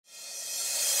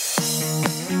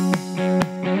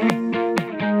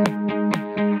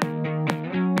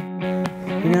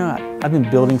I've been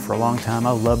building for a long time. I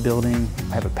love building.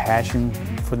 I have a passion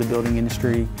for the building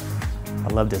industry. I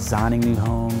love designing new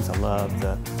homes. I love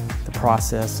the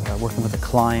process, working with a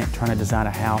client, trying to design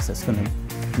a house that's going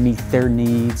to meet their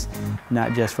needs,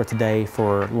 not just for today,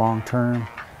 for long term,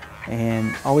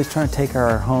 and always trying to take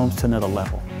our homes to another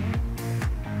level.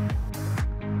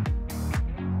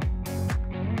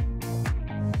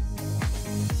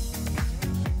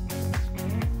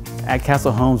 At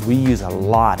Castle Homes, we use a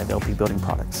lot of LP Building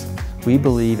products. We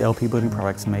believe LP Building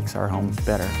products makes our homes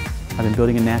better. I've been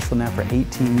building in Nashville now for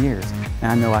 18 years,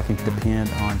 and I know I can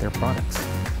depend on their products.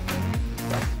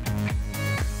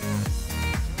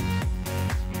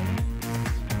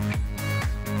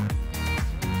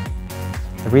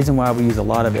 The reason why we use a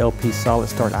lot of LP Solid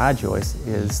Start I-joists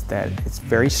is that it's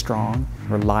very strong,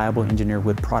 reliable engineered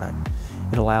wood product.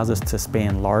 It allows us to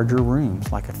span larger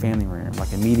rooms, like a family room,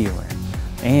 like a media room.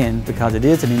 And because it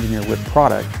is an engineered wood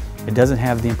product, it doesn't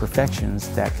have the imperfections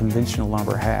that conventional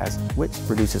lumber has, which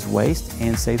reduces waste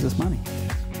and saves us money.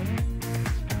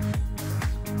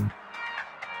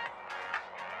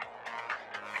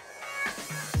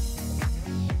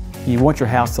 You want your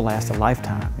house to last a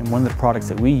lifetime, and one of the products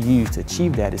that we use to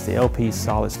achieve that is the LP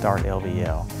Solid Start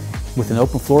LVL. With an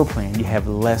open floor plan, you have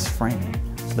less framing.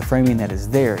 So the framing that is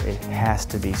there, it has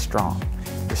to be strong.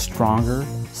 It's stronger,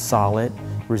 solid,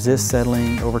 resists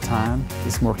settling over time,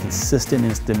 it's more consistent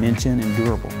in its dimension and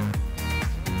durable.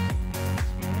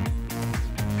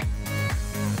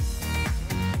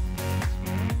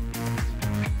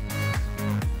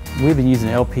 We've been using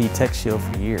LP TechShield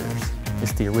for years.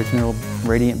 It's the original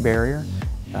radiant barrier.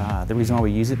 The reason why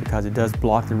we use it because it does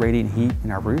block the radiant heat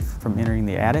in our roof from entering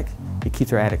the attic. It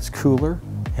keeps our attics cooler,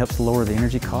 helps lower the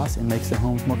energy costs, and makes the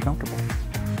homes more comfortable.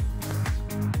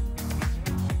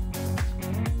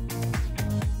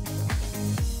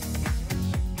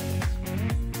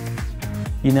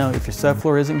 You know, if your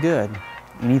subfloor isn't good,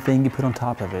 anything you put on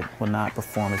top of it will not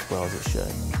perform as well as it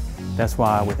should. That's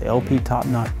why with LP Top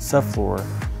Knot subfloor,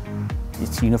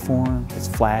 it's uniform, it's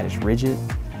flat, it's rigid,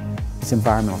 it's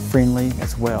environmental friendly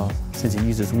as well, since it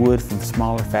uses wood from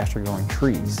smaller, faster growing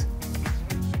trees.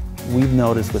 We've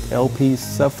noticed with LP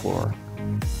subfloor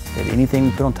that anything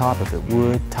we put on top of it,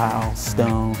 wood, tile,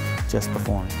 stone, just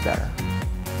performs better.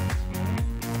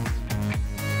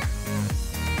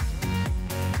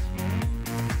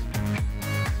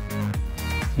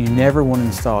 You never want to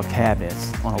install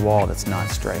cabinets on a wall that's not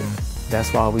straight.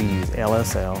 That's why we use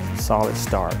LSL Solid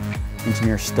Start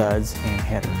engineered studs and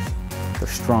headers. They're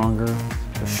stronger,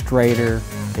 they're straighter,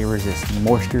 they resist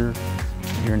moisture.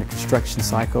 During the construction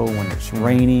cycle, when it's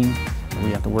raining, we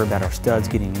have to worry about our studs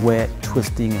getting wet,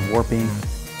 twisting and warping.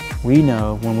 We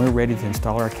know when we're ready to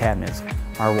install our cabinets,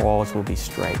 our walls will be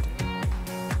straight.